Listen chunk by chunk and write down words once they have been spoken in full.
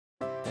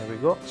There we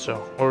go.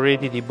 So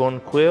already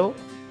deboned quail,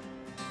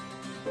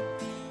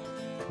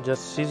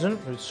 just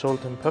seasoned with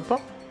salt and pepper.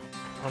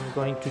 I'm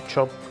going to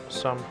chop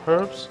some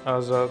herbs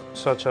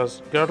such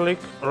as garlic,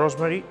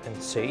 rosemary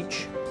and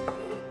sage.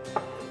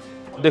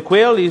 The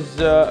quail is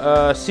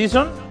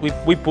seasoned.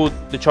 We put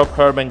the chopped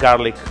herb and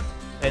garlic,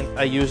 and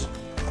I use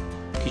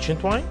kitchen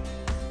twine.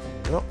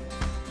 No.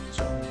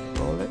 So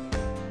roll it.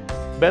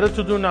 Better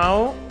to do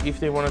now. If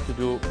they wanted to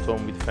do at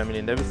home with family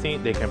and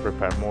everything, they can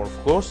prepare more,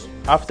 of course.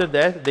 After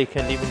that, they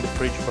can leave in the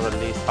fridge for at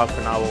least half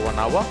an hour, 1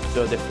 hour.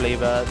 So the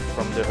flavor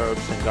from the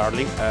herbs and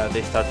garlic,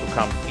 they start to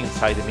come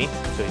inside the meat.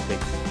 So it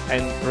takes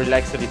and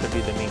relax a little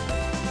bit the meat.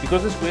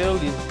 Because this quail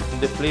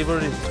the flavor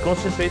is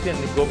concentrated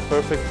and it goes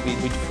perfect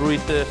with fruit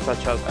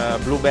such as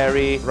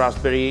blueberry,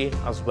 raspberry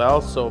as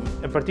well. So,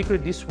 in particular,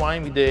 this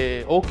wine with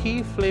the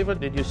oaky flavor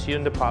that you see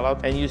on the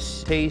palate, and you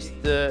taste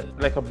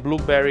like a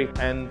blueberry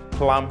and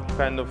plum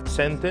kind of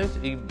sentence,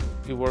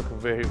 it works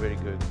very, very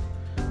good.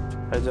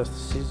 I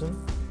just season,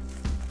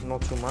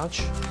 not too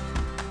much.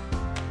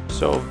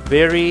 So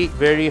very,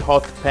 very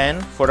hot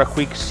pan for a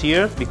quick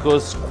sear,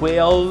 because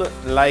quail,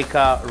 like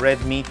a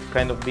red meat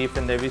kind of beef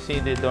and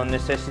everything, they don't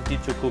necessity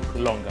to cook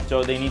longer.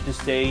 So they need to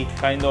stay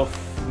kind of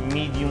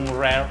medium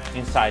rare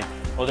inside.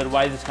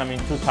 Otherwise it's coming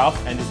too tough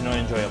and it's not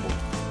enjoyable.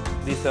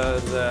 This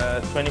is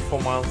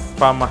 24-month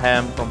Parma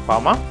ham from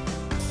Parma.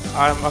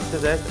 After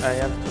that I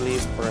have to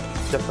leave for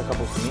just a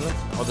couple of minutes,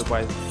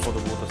 otherwise all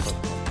the water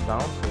starts down,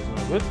 so it's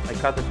not good. I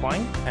cut the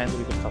twine and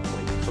we can start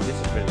playing. So this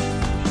is very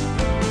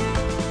good.